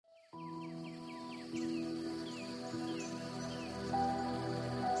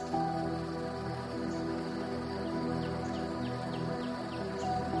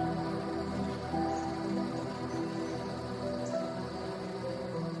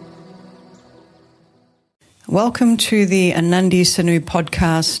Welcome to the Anandi Sanu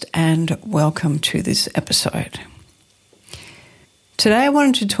podcast and welcome to this episode. Today I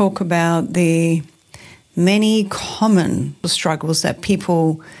wanted to talk about the many common struggles that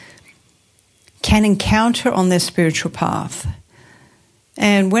people can encounter on their spiritual path.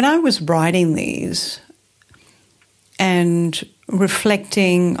 And when I was writing these and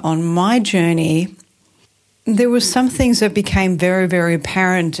reflecting on my journey, there were some things that became very, very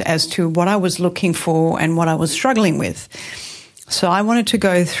apparent as to what I was looking for and what I was struggling with. So I wanted to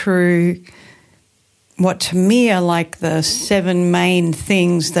go through what to me are like the 7 main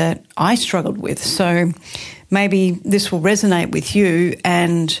things that I struggled with. So maybe this will resonate with you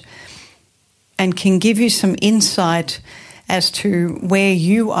and can give you some insight as to where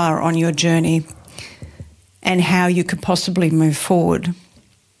you are on your journey and how you could possibly move forward.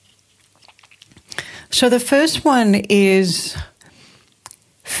 So the first one is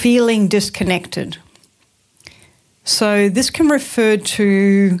feeling disconnected. So this can refer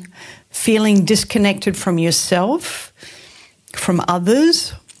to feeling disconnected from yourself, from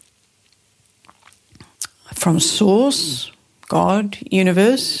others, from source, God,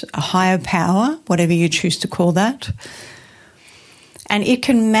 universe, a higher power, whatever you choose to call that. And it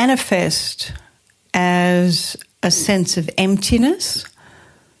can manifest as a sense of emptiness,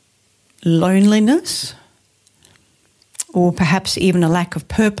 loneliness, or perhaps even a lack of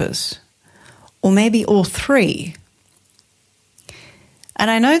purpose, or maybe all three.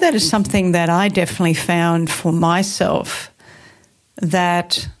 And I know that is something that I definitely found for myself,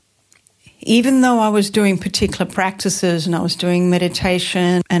 that even though I was doing particular practices and I was doing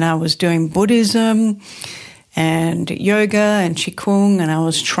meditation and I was doing Buddhism and yoga and Qigong and I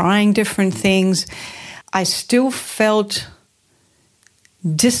was trying different things, I still felt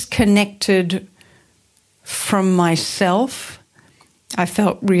disconnected from myself. I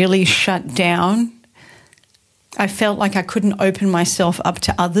felt really shut down. I felt like I couldn't open myself up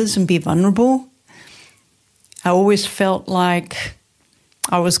to others and be vulnerable. I always felt like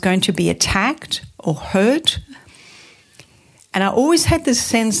I was going to be attacked or hurt. And I always had this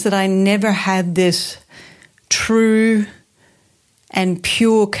sense that I never had this true and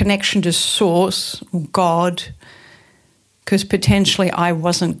pure connection to Source, or God, because potentially I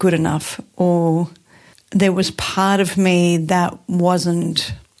wasn't good enough, or there was part of me that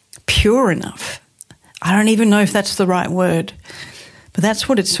wasn't pure enough. I don't even know if that's the right word, but that's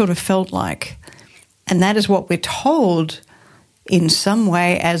what it sort of felt like. And that is what we're told in some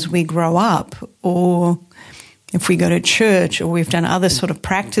way as we grow up, or if we go to church or we've done other sort of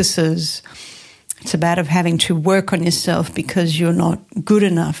practices. It's about having to work on yourself because you're not good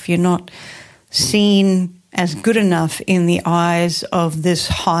enough. You're not seen as good enough in the eyes of this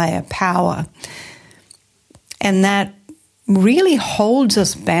higher power. And that really holds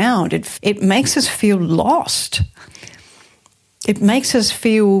us bound. It makes us feel lost. It makes us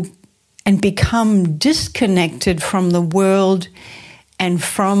feel and become disconnected from the world and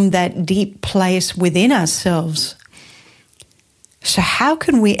from that deep place within ourselves. So how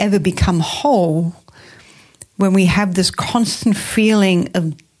can we ever become whole when we have this constant feeling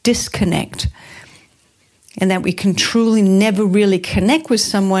of disconnect, and that we can truly never really connect with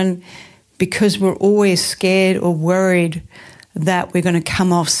someone because we're always scared or worried that we're going to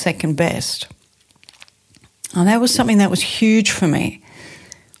come off second best? And that was something that was huge for me.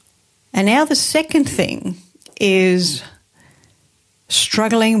 And now the second thing is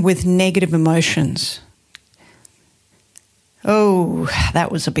struggling with negative emotions. Oh, that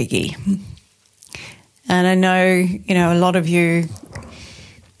was a biggie. And I know, a lot of you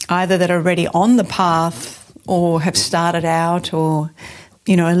either that are already on the path or have started out or,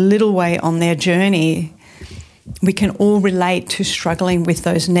 a little way on their journey, we can all relate to struggling with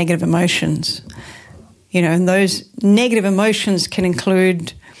those negative emotions. And those negative emotions can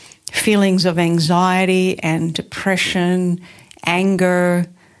include feelings of anxiety and depression, anger,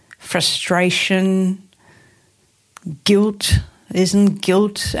 frustration, guilt. Isn't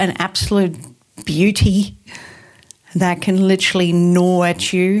guilt an absolute beauty that can literally gnaw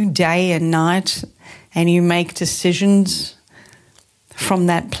at you day and night, and you make decisions from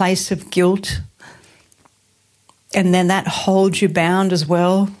that place of guilt, and then that holds you bound as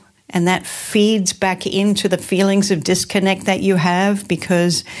well, and that feeds back into the feelings of disconnect that you have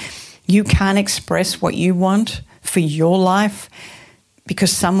because you can't express what you want for your life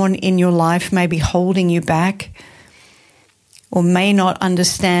because someone in your life may be holding you back or may not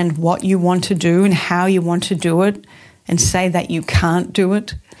understand what you want to do and how you want to do it and say that you can't do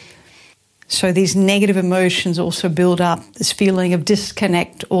it. So these negative emotions also build up. This feeling of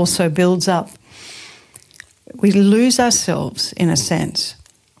disconnect also builds up. We lose ourselves in a sense.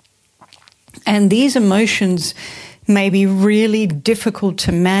 And these emotions may be really difficult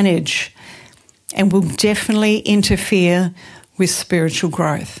to manage and will definitely interfere with spiritual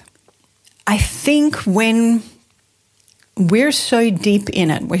growth. I think when we're so deep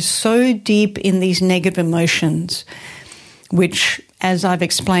in it, we're so deep in these negative emotions, which, as I've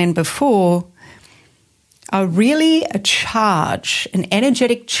explained before, are really a charge, an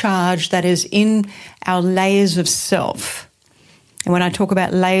energetic charge that is in our layers of self. And when I talk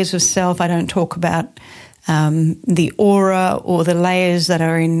about layers of self, I don't talk about the aura or the layers that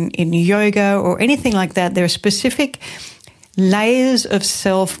are in yoga or anything like that. There are specific layers of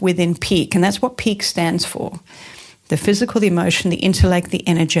self within peak, and that's what peak stands for. The physical, the emotion, the intellect, the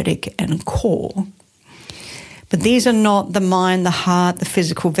energetic, and core. But these are not the mind, the heart, the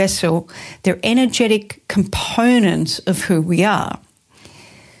physical vessel. They're energetic components of who we are.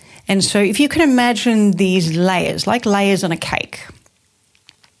 And so if you can imagine these layers, like layers on a cake,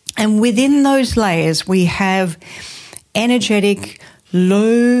 and within those layers we have energetic,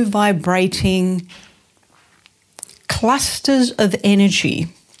 low vibrating clusters of energy.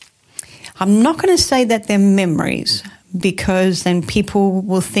 I'm not going to say that they're memories, because then people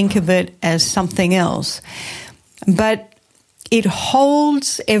will think of it as something else. But it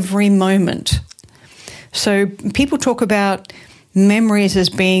holds every moment. So people talk about memories as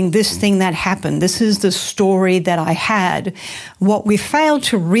being this thing that happened. This is the story that I had. What we fail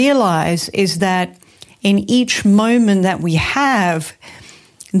to realize is that in each moment that we have,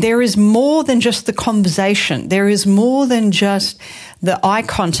 there is more than just the conversation. There is more than just the eye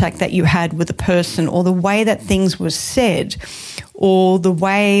contact that you had with a person, or the way that things were said, or the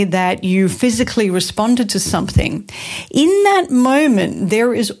way that you physically responded to something. In that moment,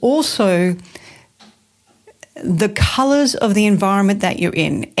 there is also the colors of the environment that you're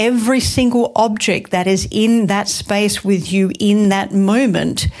in. Every single object that is in that space with you in that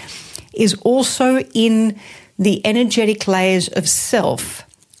moment is also in the energetic layers of self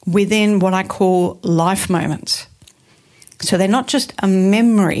within what I call life moments. So they're not just a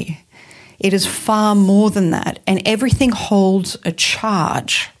memory. It is far more than that. And everything holds a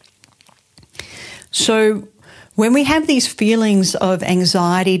charge. So when we have these feelings of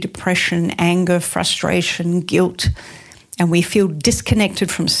anxiety, depression, anger, frustration, guilt, and we feel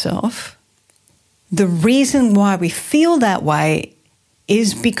disconnected from self, the reason why we feel that way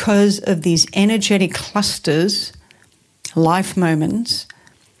is because of these energetic clusters, life moments,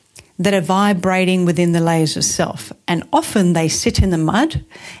 that are vibrating within the layers of self. And often they sit in the mud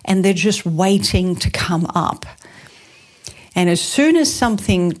and they're just waiting to come up. And as soon as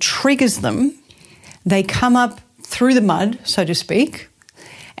something triggers them, they come up through the mud, so to speak,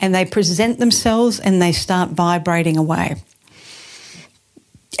 and they present themselves and they start vibrating away.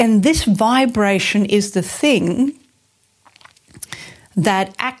 And this vibration is the thing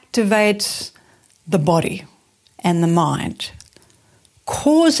that activates the body and the mind,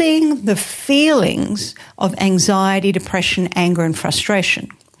 causing the feelings of anxiety, depression, anger, and frustration.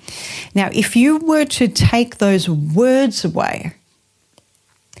 Now, if you were to take those words away,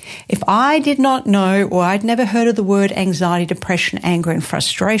 if I did not know, or I'd never heard of the word anxiety, depression, anger, and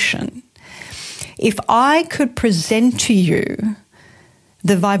frustration, if I could present to you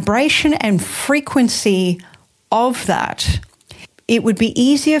the vibration and frequency of that, it would be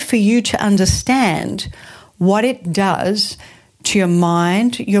easier for you to understand what it does to your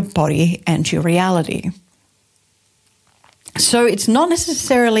mind, your body, and your reality. So it's not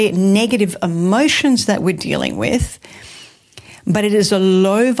necessarily negative emotions that we're dealing with, but it is a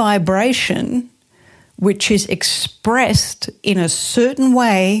low vibration which is expressed in a certain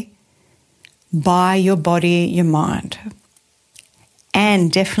way by your body, your mind,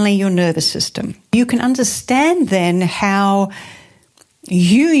 and definitely your nervous system. You can understand then how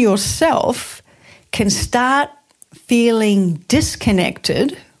you yourself can start feeling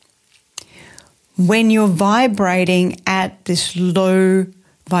disconnected when you're vibrating at this low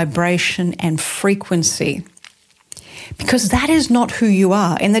vibration and frequency. Because that is not who you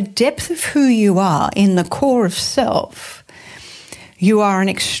are. In the depth of who you are, in the core of self, you are an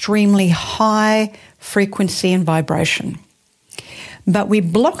extremely high frequency and vibration. But we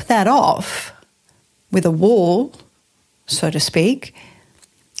block that off with a wall, so to speak,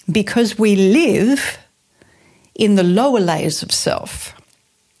 because we live in the lower layers of self.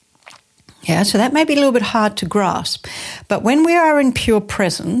 Yeah, so that may be a little bit hard to grasp. But when we are in pure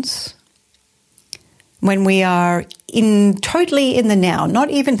presence, when we are totally in the now, not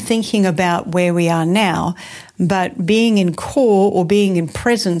even thinking about where we are now, but being in core or being in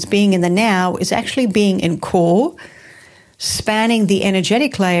presence, being in the now is actually being in core, spanning the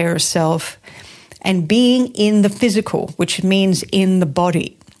energetic layer of self, and being in the physical, which means in the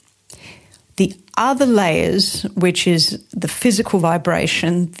body. The other layers, which is the physical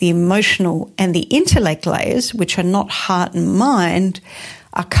vibration, the emotional, and the intellect layers, which are not heart and mind,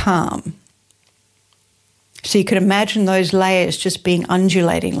 are calm. So you could imagine those layers just being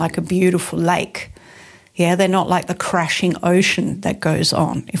undulating like a beautiful lake. Yeah, they're not like the crashing ocean that goes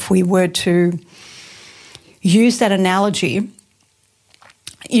on. If we were to use that analogy,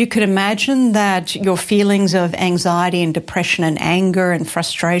 you could imagine that your feelings of anxiety and depression and anger and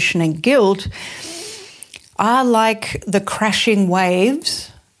frustration and guilt are like the crashing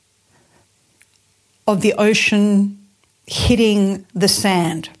waves of the ocean hitting the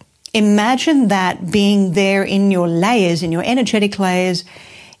sand. Imagine that being there in your layers, in your energetic layers,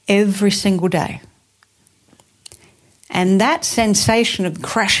 every single day. And that sensation of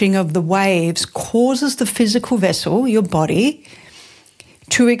crashing of the waves causes the physical vessel, your body,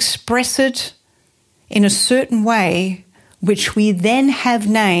 to express it in a certain way, which we then have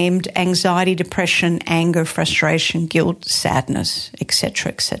named anxiety, depression, anger, frustration, guilt, sadness,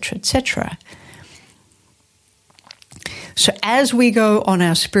 etc., etc., etc. So as we go on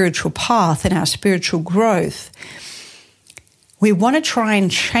our spiritual path and our spiritual growth, we want to try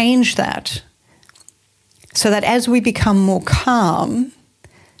and change that so that as we become more calm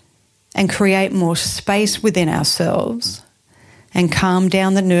and create more space within ourselves and calm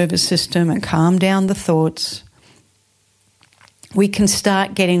down the nervous system and calm down the thoughts, we can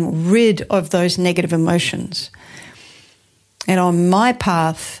start getting rid of those negative emotions. And on my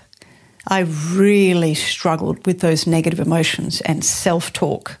path, I really struggled with those negative emotions and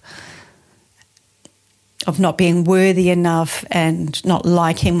self-talk of not being worthy enough and not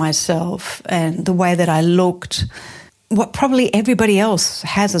liking myself and the way that I looked, what probably everybody else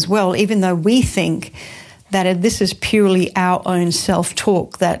has as well, even though we think that this is purely our own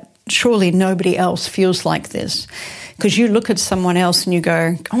self-talk, that surely nobody else feels like this. Because you look at someone else and you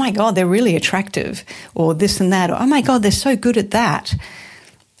go, oh my God, they're really attractive, or this and that, or oh my God, they're so good at that.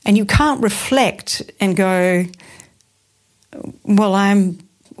 And you can't reflect and go, well, I'm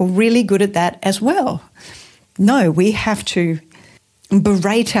really good at that as well. No, we have to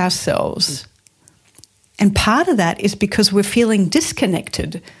berate ourselves. And part of that is because we're feeling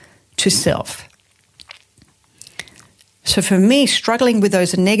disconnected to self. So for me, struggling with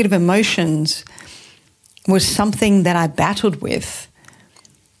those negative emotions was something that I battled with.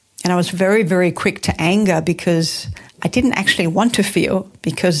 And I was very, very quick to anger because I didn't actually want to feel,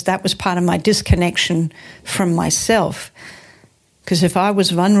 because that was part of my disconnection from myself. Because if I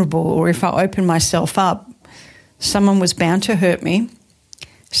was vulnerable or if I opened myself up, someone was bound to hurt me,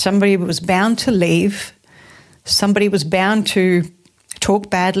 somebody was bound to leave, somebody was bound to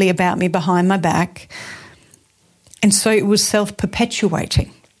talk badly about me behind my back. And so it was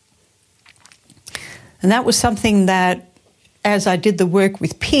self-perpetuating. And that was something that, as I did the work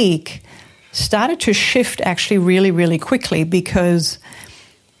with Peak, started to shift actually really, really quickly, because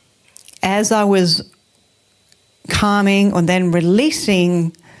as I was calming and then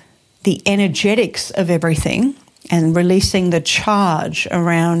releasing the energetics of everything and releasing the charge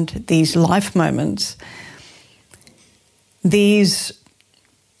around these life moments, these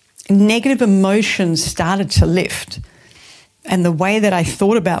negative emotions started to lift, and the way that I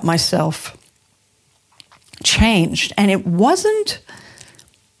thought about myself changed. And it wasn't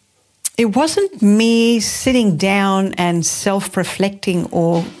me sitting down and self-reflecting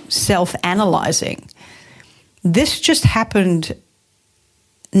or self-analyzing. This just happened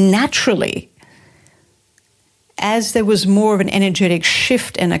naturally as there was more of an energetic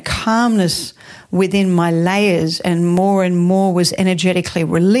shift and a calmness within my layers, and more was energetically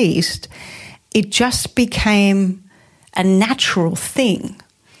released. It just became a natural thing.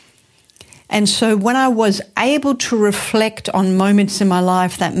 And so when I was able to reflect on moments in my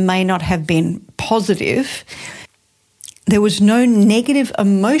life that may not have been positive, there was no negative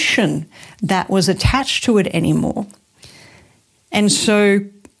emotion that was attached to it anymore. And so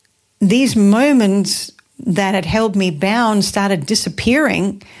these moments that had held me bound started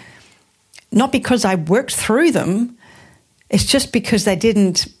disappearing, not because I worked through them, it's just because they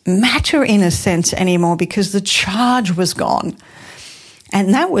didn't matter in a sense anymore, because the charge was gone.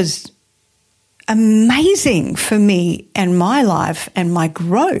 And that was amazing for me and my life and my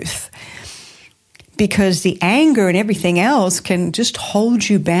growth, because the anger and everything else can just hold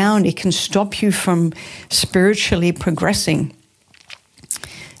you bound. It can stop you from spiritually progressing.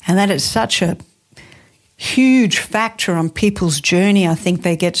 And that is such a huge factor on people's journey. I think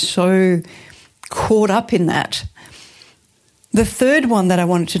they get so caught up in that. The third one that I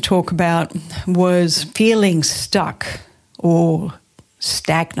wanted to talk about was feeling stuck or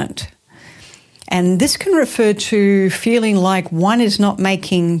stagnant. And this can refer to feeling like one is not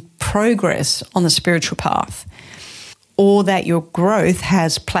making progress on the spiritual path, or that your growth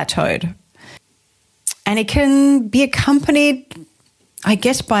has plateaued. And it can be accompanied, I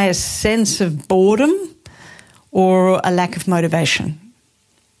guess, by a sense of boredom or a lack of motivation.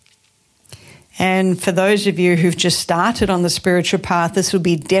 And for those of you who've just started on the spiritual path, this will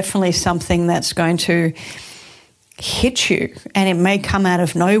be definitely something that's going to hit you, and it may come out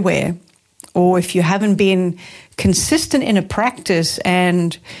of nowhere. Or if you haven't been consistent in a practice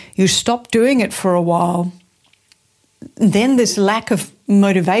and you stop doing it for a while, then this lack of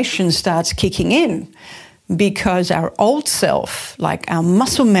motivation starts kicking in, because our old self, like our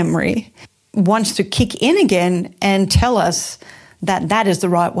muscle memory, wants to kick in again and tell us that that is the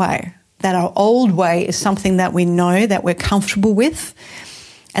right way, that our old way is something that we know, that we're comfortable with,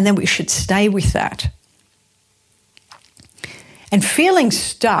 and then we should stay with that. And feeling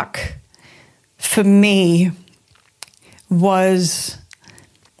stuck for me was,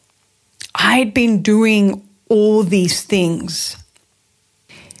 I'd been doing all these things.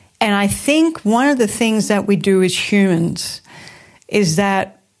 And I think one of the things that we do as humans is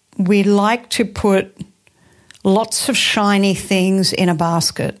that we like to put lots of shiny things in a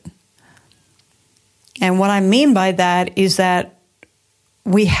basket. And what I mean by that is that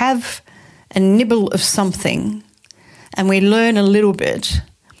we have a nibble of something and we learn a little bit,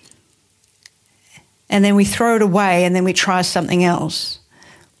 and then we throw it away and then we try something else.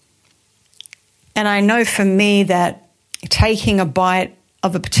 And I know for me that taking a bite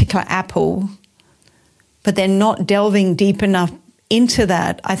of a particular apple, but then not delving deep enough into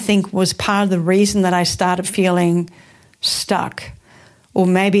that, I think was part of the reason that I started feeling stuck. Or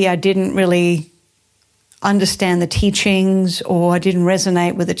maybe I didn't really understand the teachings, or I didn't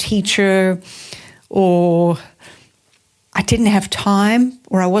resonate with a teacher, or I didn't have time,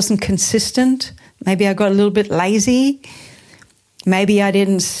 or I wasn't consistent. Maybe I got a little bit lazy. Maybe I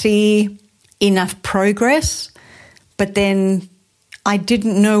didn't see enough progress, but then I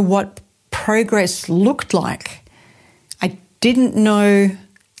didn't know what progress looked like. I didn't know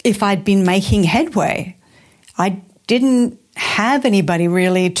if I'd been making headway. I didn't have anybody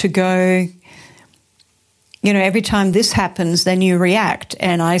really to go, you know, every time this happens, then you react.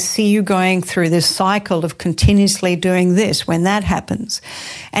 And I see you going through this cycle of continuously doing this when that happens.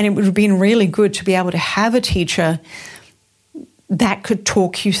 And it would have been really good to be able to have a teacher that could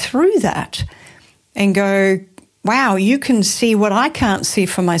talk you through that and go, wow, you can see what I can't see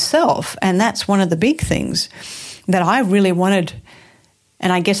for myself. And that's one of the big things that I really wanted.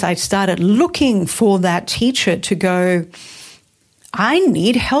 And I guess I started looking for that teacher to go, I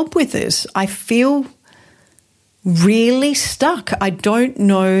need help with this. I feel really stuck. I don't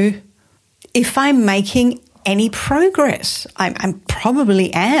know if I'm making any progress. I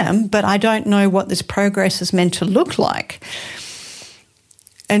probably am, but I don't know what this progress is meant to look like.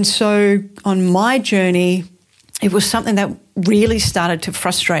 And so on my journey, it was something that really started to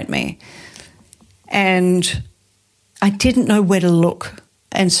frustrate me. And I didn't know where to look.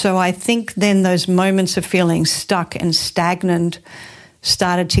 And so I think then those moments of feeling stuck and stagnant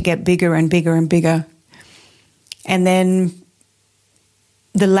started to get bigger and bigger and bigger. And then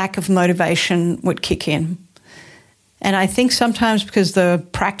the lack of motivation would kick in. And I think sometimes because the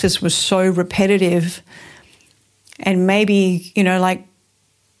practice was so repetitive, and maybe, you know, like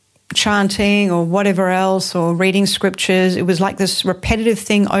chanting or whatever else, or reading scriptures, it was like this repetitive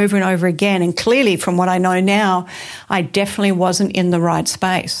thing over and over again. And clearly from what I know now, I definitely wasn't in the right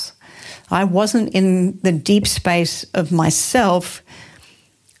space. I wasn't in the deep space of myself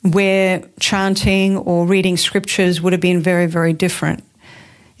where chanting or reading scriptures would have been very, very different.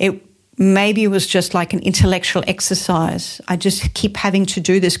 It maybe was just like an intellectual exercise. I just keep having to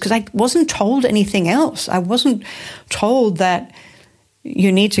do this because I wasn't told anything else. I wasn't told that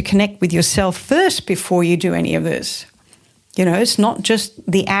you need to connect with yourself first before you do any of this. You know, it's not just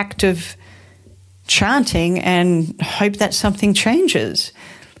the act of chanting and hope that something changes.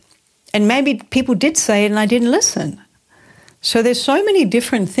 And maybe people did say it and I didn't listen. So there's so many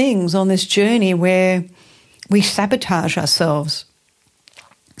different things on this journey where we sabotage ourselves.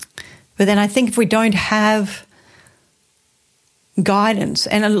 But then I think if we don't have guidance,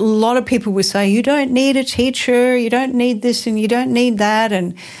 and a lot of people will say, you don't need a teacher, you don't need this and you don't need that.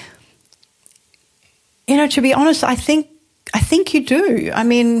 And, you know, to be honest, I think you do. I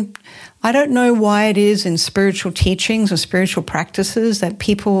mean, I don't know why it is in spiritual teachings or spiritual practices that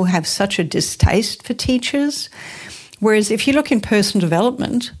people have such a distaste for teachers. Whereas if you look in personal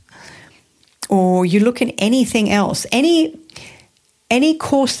development, or you look at anything else, any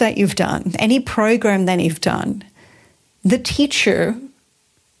course that you've done, any program that you've done, the teacher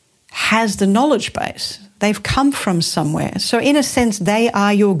has the knowledge base. They've come from somewhere. So in a sense, they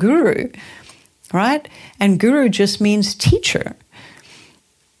are your guru, right? And guru just means teacher.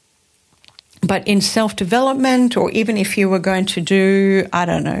 But in self-development, or even if you were going to do,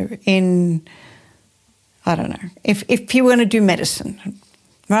 if you were going to do medicine,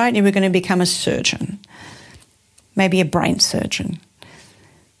 right? You were going to become a surgeon, maybe a brain surgeon.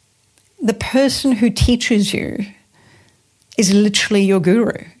 The person who teaches you is literally your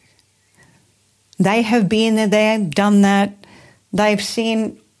guru. They have been there, they've done that. They've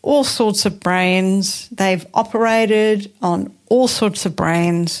seen all sorts of brains. They've operated on all sorts of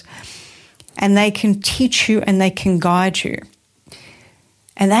brains. And they can teach you and they can guide you.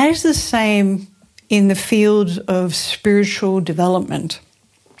 And that is the same in the field of spiritual development.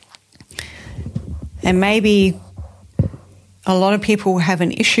 And maybe a lot of people have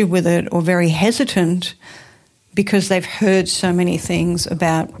an issue with it or very hesitant because they've heard so many things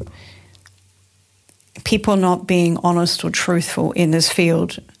about people not being honest or truthful in this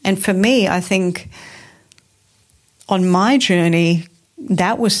field. And for me, I think on my journey,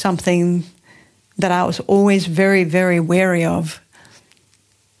 that was something that I was always very, very wary of.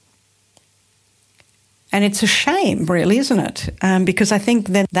 And it's a shame, really, isn't it? Because I think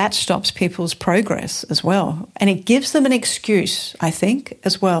that stops people's progress as well. And it gives them an excuse, I think,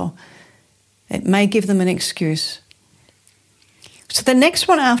 as well. It may give them an excuse. So the next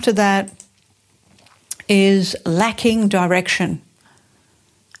one after that is lacking direction.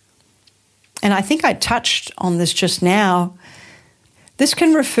 And I think I touched on this just now. This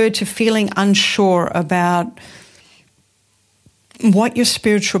can refer to feeling unsure about what your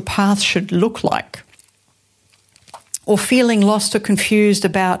spiritual path should look like, or feeling lost or confused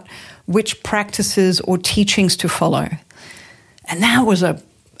about which practices or teachings to follow. And that was a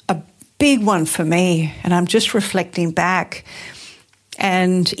big one for me, and I'm just reflecting back.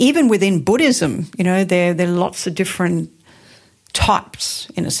 And even within Buddhism, there are lots of different types,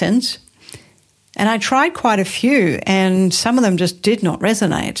 in a sense. And I tried quite a few, and some of them just did not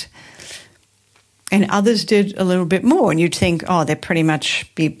resonate. And others did a little bit more. And you'd think, they'd pretty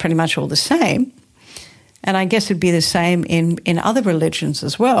much all the same. And I guess it'd be the same in other religions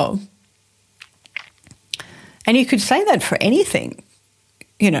as well. And you could say that for anything.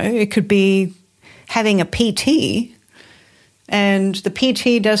 It could be having a PT, and the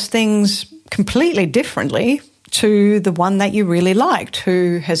PT does things completely differently to the one that you really liked,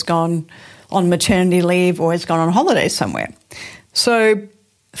 who has gone on maternity leave or has gone on holiday somewhere. So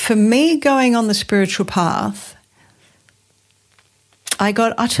for me, going on the spiritual path, I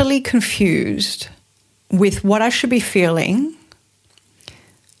got utterly confused with what I should be feeling,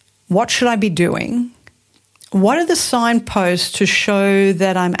 what should I be doing, what are the signposts to show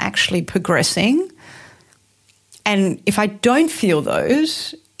that I'm actually progressing, and if I don't feel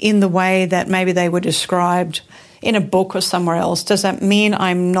those in the way that maybe they were described in a book or somewhere else, does that mean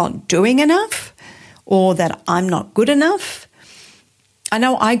I'm not doing enough or that I'm not good enough? I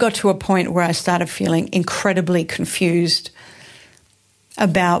know I got to a point where I started feeling incredibly confused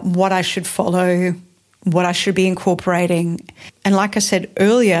about what I should follow, what I should be incorporating. And like I said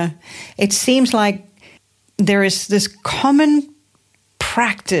earlier, it seems like there is this common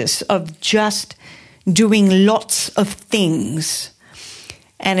practice of just doing lots of things.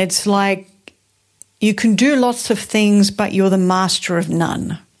 And it's like you can do lots of things, but you're the master of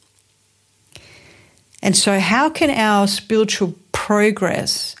none. And so how can our spiritual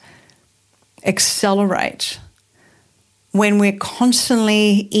progress accelerate when we're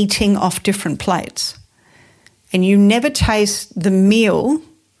constantly eating off different plates? And you never taste the meal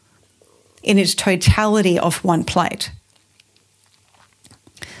in its totality off one plate.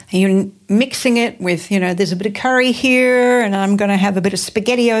 And you're mixing it with, there's a bit of curry here, and I'm going to have a bit of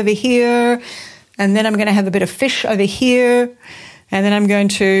spaghetti over here, and then I'm going to have a bit of fish over here, and then I'm going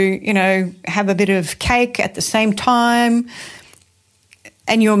to, have a bit of cake at the same time.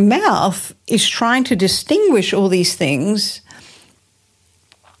 And your mouth is trying to distinguish all these things,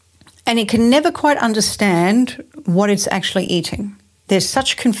 and it can never quite understand what it's actually eating. There's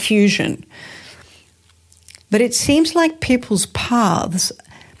such confusion. But it seems like people's paths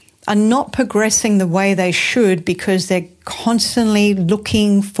are not progressing the way they should because they're constantly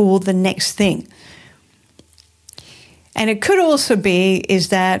looking for the next thing. And it could also be is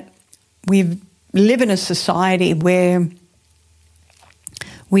that we live in a society where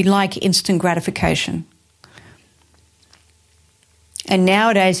we like instant gratification. And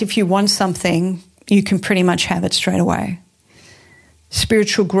nowadays, if you want something, you can pretty much have it straight away.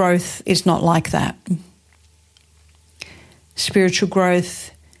 Spiritual growth is not like that. Spiritual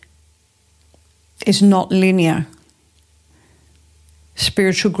growth is not linear.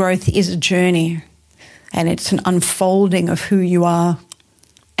 Spiritual growth is a journey. and it's an unfolding of who you are.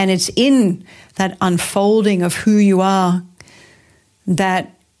 And it's in that unfolding of who you are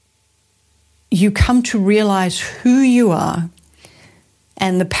that you come to realize who you are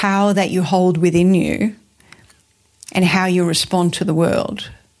and the power that you hold within you and how you respond to the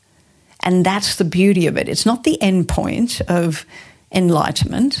world. And that's the beauty of it. It's not the end point of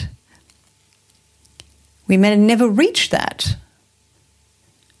enlightenment. We may never reach that.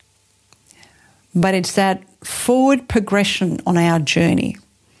 But it's that forward progression on our journey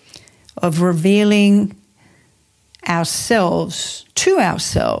of revealing ourselves to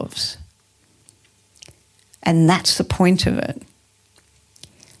ourselves. And that's the point of it.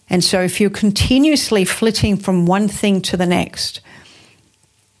 And so if you're continuously flitting from one thing to the next,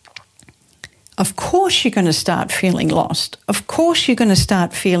 of course you're going to start feeling lost. Of course you're going to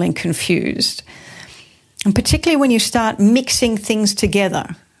start feeling confused. And particularly when you start mixing things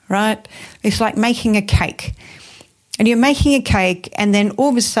together, right? It's like making a cake. And you're making a cake and then all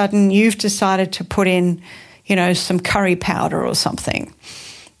of a sudden you've decided to put in, some curry powder or something.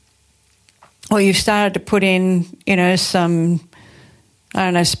 Or you've started to put in, some,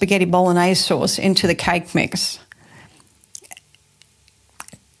 spaghetti bolognese sauce into the cake mix.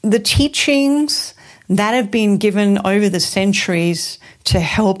 The teachings that have been given over the centuries to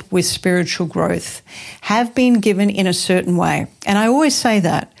help with spiritual growth have been given in a certain way. And I always say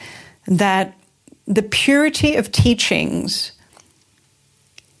that the purity of teachings,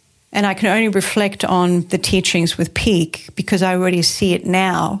 and I can only reflect on the teachings with Peak because I already see it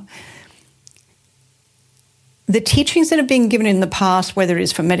now. The teachings that have been given in the past, whether it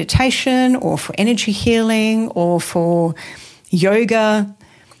is for meditation or for energy healing or for yoga,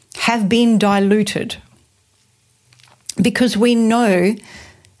 have been diluted. Because we know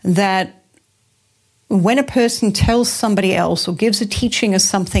that when a person tells somebody else or gives a teaching of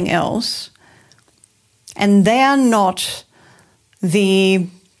something else, and they are not the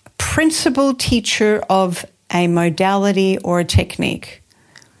principal teacher of a modality or a technique,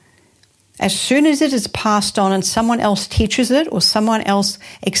 as soon as it is passed on and someone else teaches it or someone else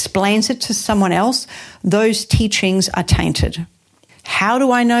explains it to someone else, those teachings are tainted. How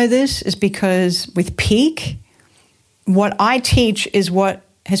do I know this? Is because with Peak, what I teach is what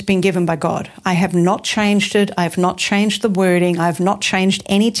has been given by God. I have not changed it. I have not changed the wording. I have not changed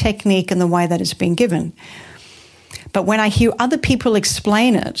any technique in the way that it's been given. But when I hear other people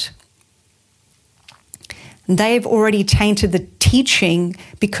explain it, they've already tainted the teaching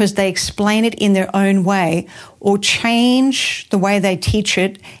because they explain it in their own way or change the way they teach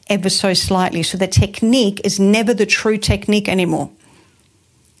it ever so slightly. So the technique is never the true technique anymore.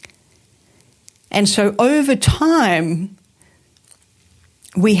 And so over time,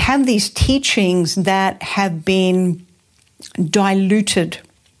 we have these teachings that have been diluted.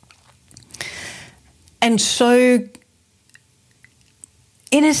 And so,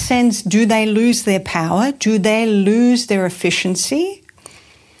 in a sense, do they lose their power? Do they lose their efficiency?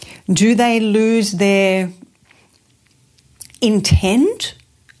 Do they lose their intent?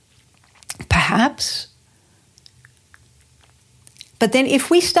 Perhaps. But then if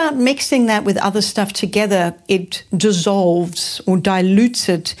we start mixing that with other stuff together, it dissolves or dilutes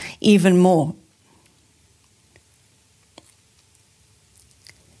it even more.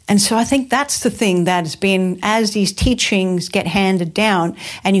 And so I think that's the thing that has been, as these teachings get handed down,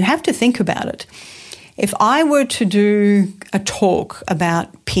 and you have to think about it. If I were to do a talk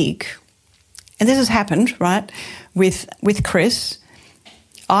about Peak, and this has happened, right, with Chris,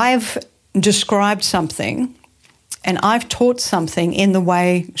 I've described something and I've taught something in the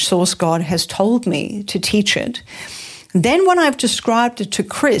way Source God has told me to teach it. Then when I've described it to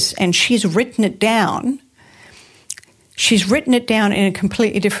Chris and she's written it down in a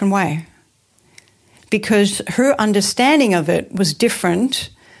completely different way because her understanding of it was different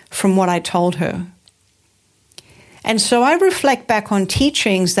from what I told her. And so I reflect back on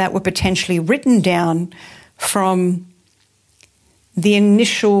teachings that were potentially written down from the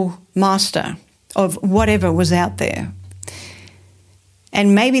initial master of whatever was out there.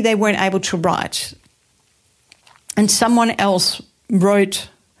 And maybe they weren't able to write. And someone else wrote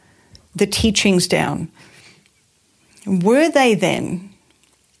the teachings down. Were they then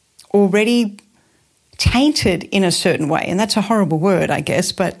already tainted in a certain way? And that's a horrible word, I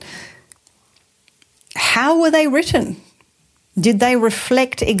guess, but how were they written? Did they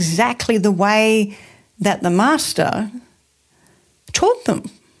reflect exactly the way that the master taught them?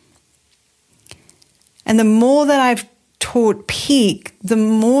 And the more that I've taught Peak, the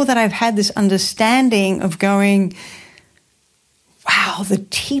more that I've had this understanding of going, wow, the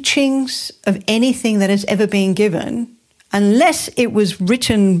teachings of anything that has ever been given, unless it was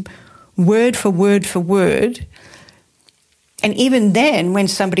written word for word for word. And even then, when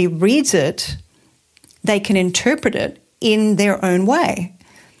somebody reads it, they can interpret it in their own way.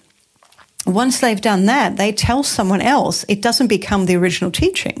 Once they've done that, they tell someone else, it doesn't become the original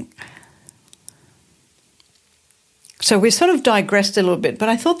teaching. So we sort of digressed a little bit, but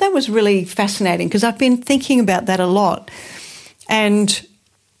I thought that was really fascinating because I've been thinking about that a lot. And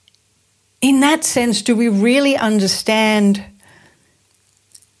in that sense, do we really understand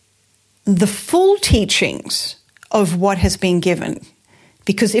the full teachings of what has been given?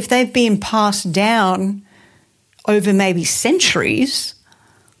 Because if they've been passed down over maybe centuries,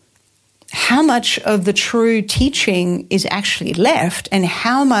 how much of the true teaching is actually left, and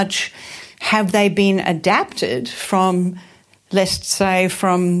how much have they been adapted from, let's say,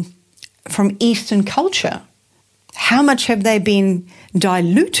 from Eastern culture? How much have they been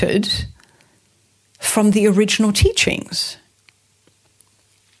diluted from the original teachings?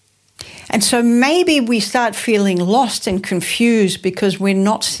 And so maybe we start feeling lost and confused because we're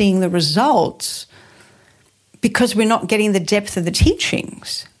not seeing the results, because we're not getting the depth of the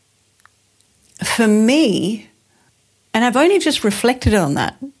teachings. For me, and I've only just reflected on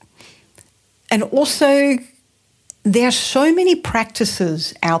that, and also there are so many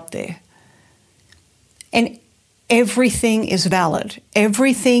practices out there, and everything is valid.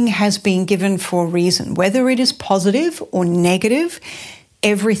 Everything has been given for a reason, whether it is positive or negative.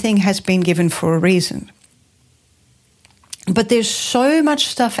 Everything has been given for a reason. But there's so much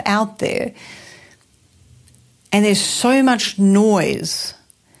stuff out there, and there's so much noise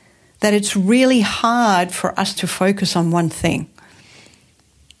that it's really hard for us to focus on one thing.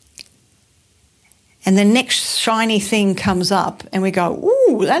 And the next shiny thing comes up and we go,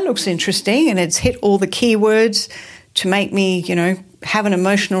 ooh, that looks interesting, and it's hit all the keywords to make me, have an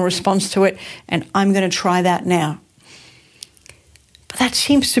emotional response to it, and I'm going to try that now. But that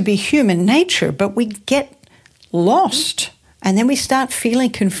seems to be human nature, but we get lost, and then we start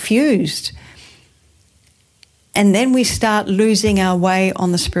feeling confused, and then we start losing our way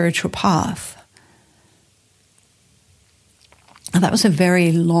on the spiritual path. Now, that was a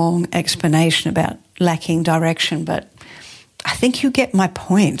very long explanation about lacking direction, but I think you get my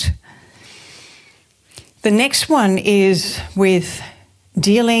point. The next one is with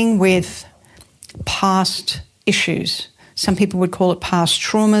dealing with past issues. Some people would call it past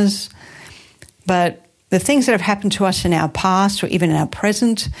traumas, but the things that have happened to us in our past or even in our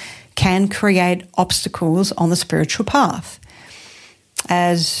present can create obstacles on the spiritual path,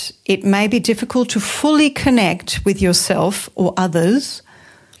 as it may be difficult to fully connect with yourself or others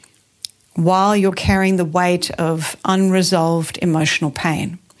while you're carrying the weight of unresolved emotional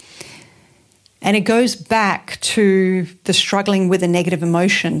pain. And it goes back to the struggling with the negative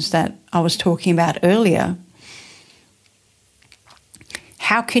emotions that I was talking about earlier.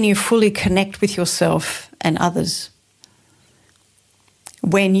 How can you fully connect with yourself and others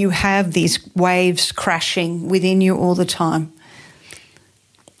when you have these waves crashing within you all the time?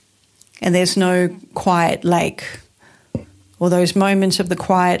 And there's no quiet lake. Or those moments of the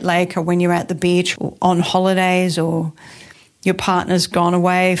quiet lake are when you're at the beach or on holidays, or your partner's gone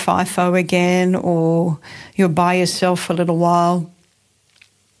away, FIFO again, or you're by yourself for a little while.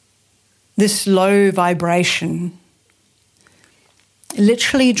 This low vibration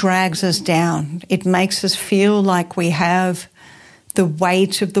literally drags us down. It makes us feel like we have the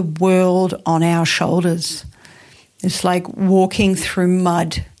weight of the world on our shoulders. It's like walking through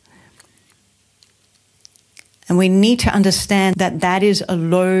mud. And we need to understand that that is a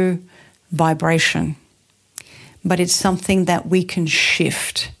low vibration, but it's something that we can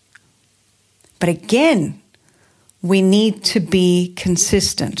shift. But again, we need to be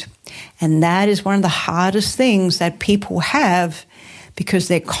consistent. And that is one of the hardest things that people have, because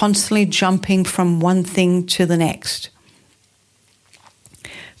they're constantly jumping from one thing to the next.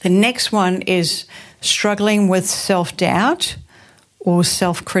 The next one is struggling with self-doubt or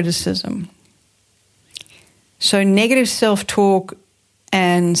self-criticism. So negative self-talk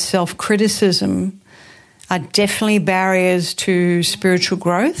and self-criticism are definitely barriers to spiritual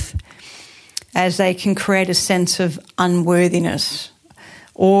growth, as they can create a sense of unworthiness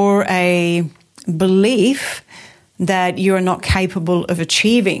or a belief that you are not capable of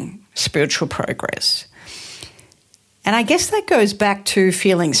achieving spiritual progress. And I guess that goes back to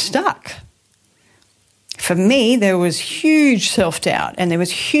feeling stuck. For me, there was huge self-doubt and there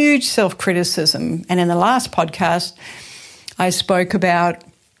was huge self-criticism. And in the last podcast, I spoke about,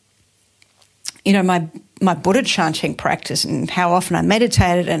 my Buddha chanting practice and how often I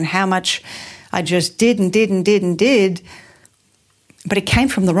meditated and how much I just did and did and did and did. But it came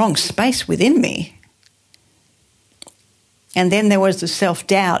from the wrong space within me. And then there was the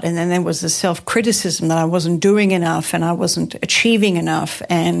self-doubt, and then there was the self-criticism that I wasn't doing enough and I wasn't achieving enough,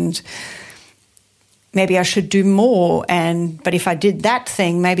 and maybe I should do more, but if I did that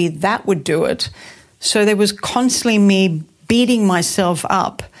thing, maybe that would do it. So there was constantly me beating myself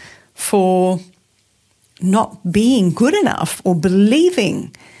up for not being good enough, or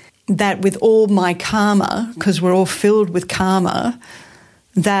believing that with all my karma, because we're all filled with karma,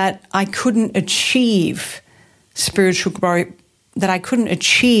 that I couldn't achieve spiritual growth, that I couldn't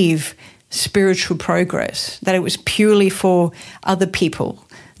achieve spiritual progress, that it was purely for other people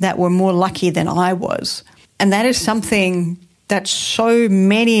that were more lucky than I was. And that is something that so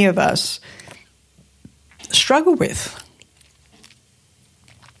many of us struggle with.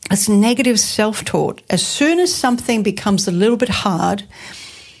 It's negative self-taught. As soon as something becomes a little bit hard,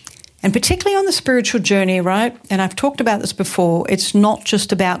 and particularly on the spiritual journey, right? And I've talked about this before, it's not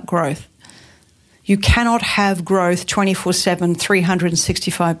just about growth. You cannot have growth 24/7,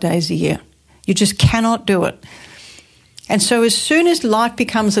 365 days a year. You just cannot do it. And so as soon as life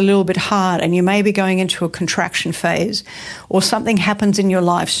becomes a little bit hard and you may be going into a contraction phase, or something happens in your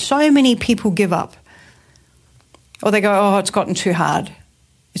life, so many people give up. Or they go, oh, it's gotten too hard.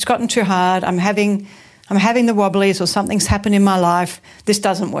 It's gotten too hard. I'm having the wobblies, or something's happened in my life. This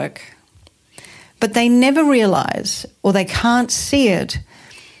doesn't work. But they never realize, or they can't see it,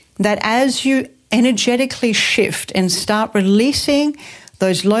 that as you energetically shift and start releasing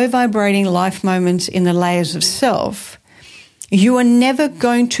those low vibrating life moments in the layers of self, you are never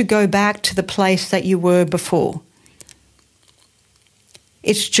going to go back to the place that you were before.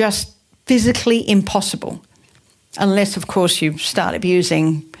 It's just physically impossible. Unless, of course, you start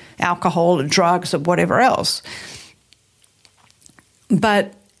abusing alcohol or drugs or whatever else.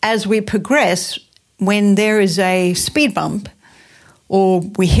 But as we progress, when there is a speed bump or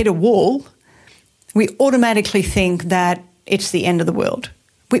we hit a wall, we automatically think that it's the end of the world.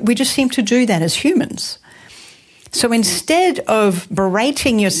 We just seem to do that as humans. So instead of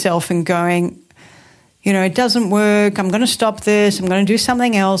berating yourself and going, it doesn't work, I'm going to stop this, I'm going to do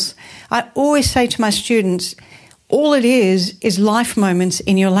something else, I always say to my students, all it is life moments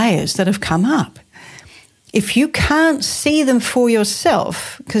in your layers that have come up. If you can't see them for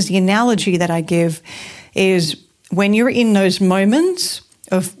yourself, because the analogy that I give is when you're in those moments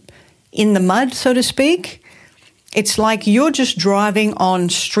of in the mud, so to speak, it's like you're just driving on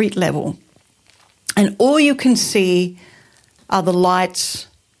street level and all you can see are the lights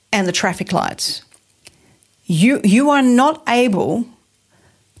and the traffic lights. You are not able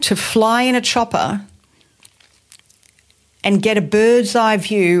to fly in a chopper and get a bird's eye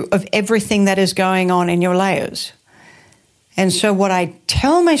view of everything that is going on in your layers. And so what I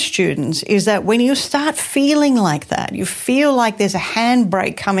tell my students is that when you start feeling like that, you feel like there's a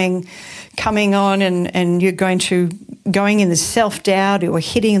handbrake coming on and you're going in the self-doubt or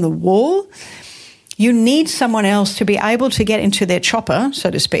hitting the wall, you need someone else to be able to get into their chopper, so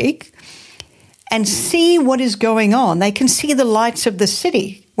to speak, and see what is going on. They can see the lights of the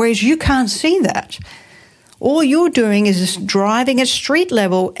city, whereas you can't see that. All you're doing is just driving at street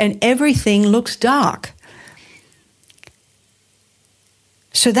level and everything looks dark.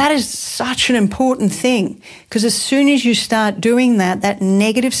 So that is such an important thing, because as soon as you start doing that, that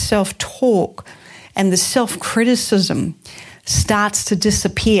negative self-talk and the self-criticism starts to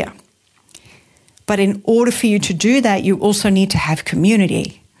disappear. But in order for you to do that, you also need to have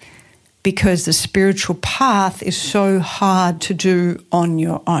community, because the spiritual path is so hard to do on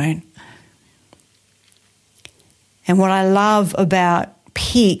your own. And what I love about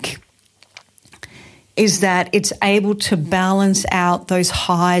Peak is that it's able to balance out those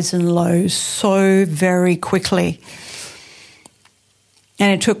highs and lows so very quickly.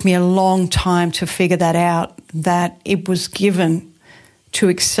 And it took me a long time to figure that out, that it was given to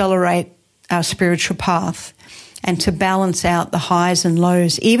accelerate our spiritual path and to balance out the highs and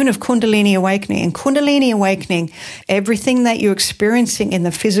lows, even of Kundalini Awakening. And Kundalini Awakening, everything that you're experiencing in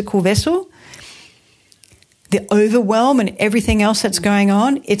the physical vessel, the overwhelm and everything else that's going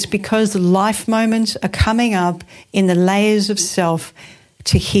on, it's because the life moments are coming up in the layers of self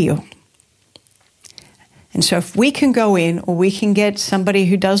to heal. And so if we can go in, or we can get somebody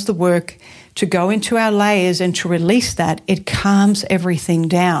who does the work to go into our layers and to release that, it calms everything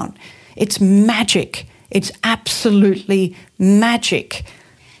down. It's magic. It's absolutely magic.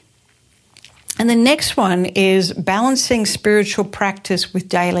 And the next one is balancing spiritual practice with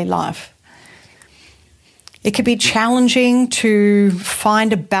daily life. It can be challenging to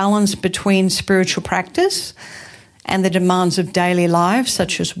find a balance between spiritual practice and the demands of daily life,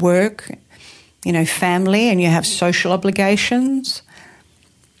 such as work, family, and you have social obligations.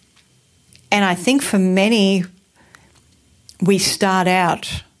 And I think for many, we start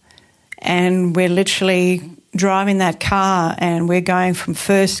out and we're literally driving that car and we're going from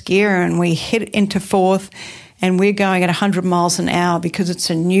first gear and we hit into fourth and we're going at 100 miles an hour because it's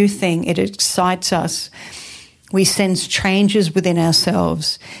a new thing. It excites us. We sense changes within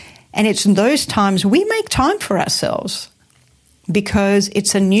ourselves. And it's in those times we make time for ourselves because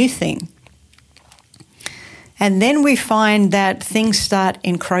it's a new thing. And then we find that things start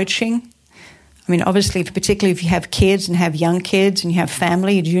encroaching. I mean, obviously, particularly if you have kids and have young kids and you have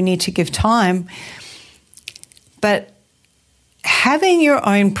family, you do need to give time. But having your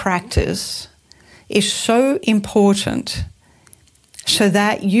own practice is so important so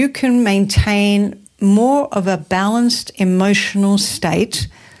that you can maintain more of a balanced emotional state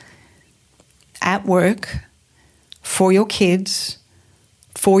at work, for your kids,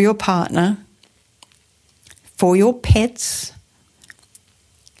 for your partner, for your pets,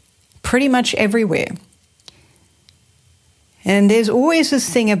 pretty much everywhere. And there's always this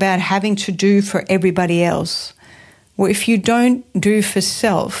thing about having to do for everybody else. Well, if you don't do for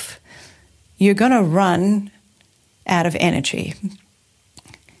self, you're going to run out of energy.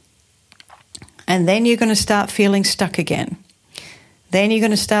 And then you're going to start feeling stuck again. Then you're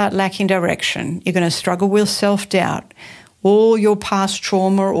going to start lacking direction. You're going to struggle with self-doubt. All your past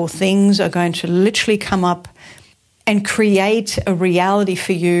trauma or things are going to literally come up and create a reality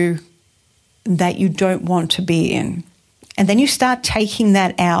for you that you don't want to be in. And then you start taking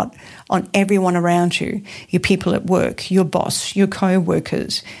that out on everyone around you, your people at work, your boss, your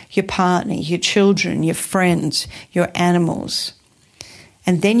co-workers, your partner, your children, your friends, your animals.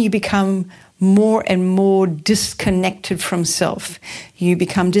 And then you become more and more disconnected from self. You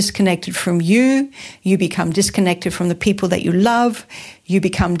become disconnected from you. You become disconnected from the people that you love. You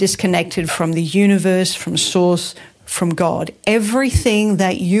become disconnected from the universe, from source, from God. Everything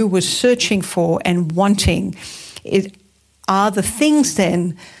that you were searching for and wanting are the things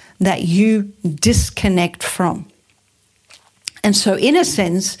then that you disconnect from. And so in a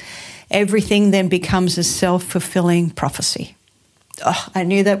sense, everything then becomes a self-fulfilling prophecy. Oh, I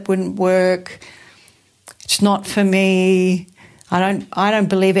knew that wouldn't work. It's not for me. I don't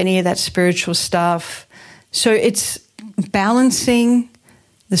believe any of that spiritual stuff. So it's balancing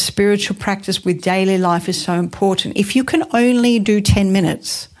the spiritual practice with daily life is so important. If you can only do 10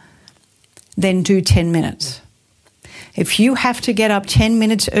 minutes, then do 10 minutes. If you have to get up 10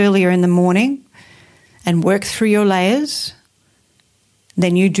 minutes earlier in the morning and work through your layers,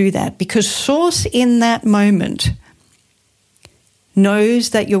 then you do that. Because Source in that moment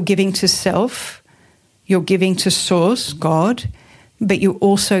knows that you're giving to self, you're giving to Source, God, but you're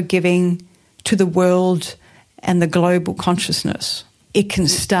also giving to the world and the global consciousness. It can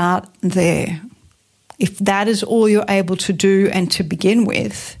start there. If that is all you're able to do and to begin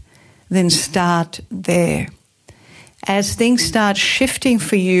with, then start there. As things start shifting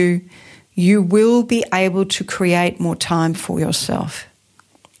for you, you will be able to create more time for yourself.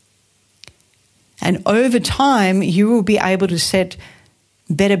 And over time, you will be able to set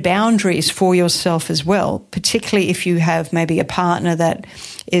better boundaries for yourself as well, particularly if you have maybe a partner that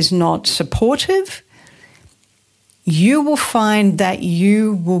is not supportive. You will find that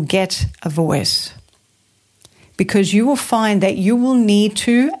you will get a voice, because you will find that you will need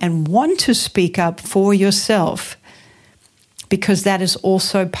to and want to speak up for yourself, because that is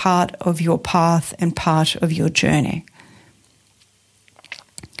also part of your path and part of your journey.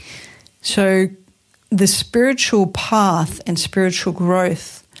 So the spiritual path and spiritual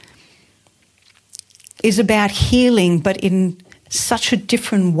growth is about healing, but in such a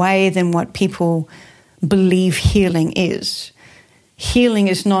different way than what people believe healing is. Healing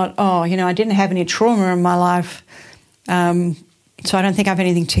is not, I didn't have any trauma in my life, so I don't think I have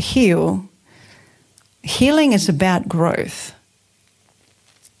anything to heal. Healing is about growth.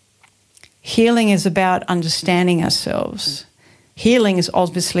 Healing is about understanding ourselves. Healing is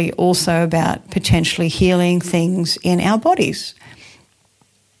obviously also about potentially healing things in our bodies.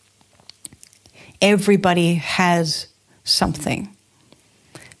 Everybody has something.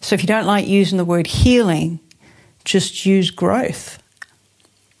 So if you don't like using the word healing, just use growth.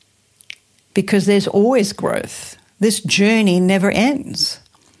 Because there's always growth. This journey never ends.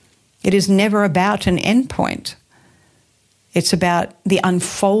 It is never about an end point. It's about the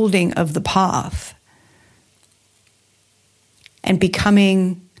unfolding of the path and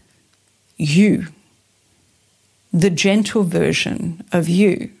becoming you, the gentle version of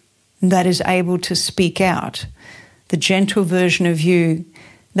you that is able to speak out, the gentle version of you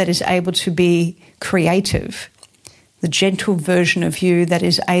that is able to be creative, the gentle version of you that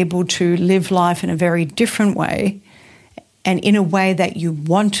is able to live life in a very different way and in a way that you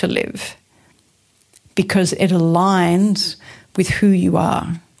want to live. because it aligns with who you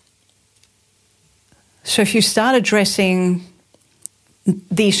are. So if you start addressing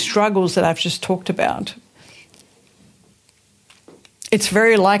these struggles that I've just talked about, it's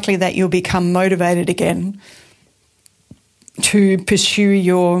very likely that you'll become motivated again to pursue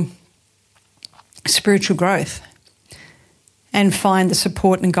your spiritual growth and find the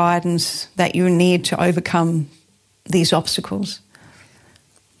support and guidance that you need to overcome these obstacles.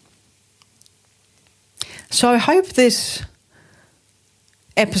 So I hope this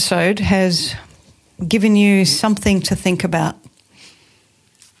episode has given you something to think about.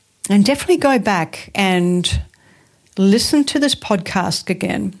 And definitely go back and listen to this podcast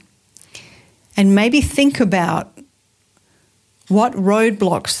again and maybe think about what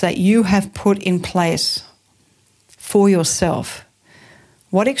roadblocks that you have put in place for yourself.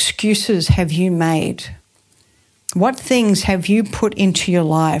 What excuses have you made? What things have you put into your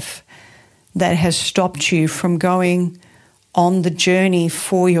life that has stopped you from going on the journey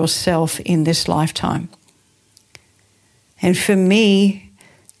for yourself in this lifetime? And for me,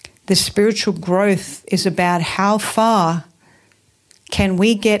 the spiritual growth is about how far can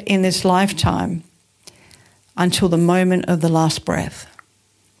we get in this lifetime until the moment of the last breath.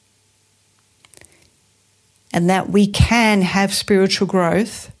 And that we can have spiritual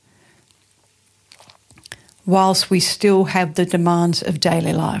growth whilst we still have the demands of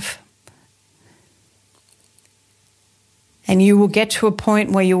daily life. And you will get to a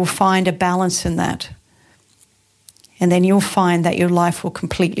point where you will find a balance in that. And then you'll find that your life will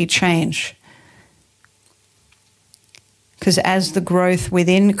completely change. Because as the growth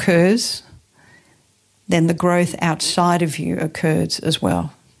within occurs, then the growth outside of you occurs as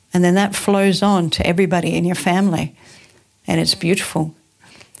well. And then that flows on to everybody in your family. And it's beautiful.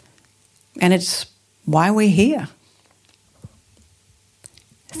 And it's why we're here.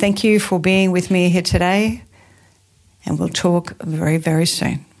 Thank you for being with me here today. And we'll talk very, very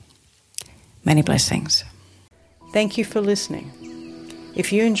soon. Many blessings. Thank you for listening.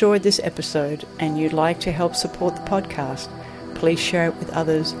 If you enjoyed this episode and you'd like to help support the podcast, please share it with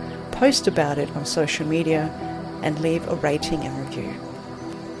others, post about it on social media, and leave a rating and review.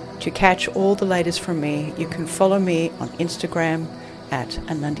 To catch all the latest from me, you can follow me on Instagram at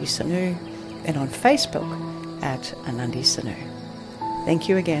Anandi Sanu and on Facebook at Anandi Sanu. Thank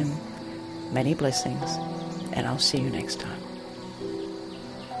you again. Many blessings, and I'll see you next time.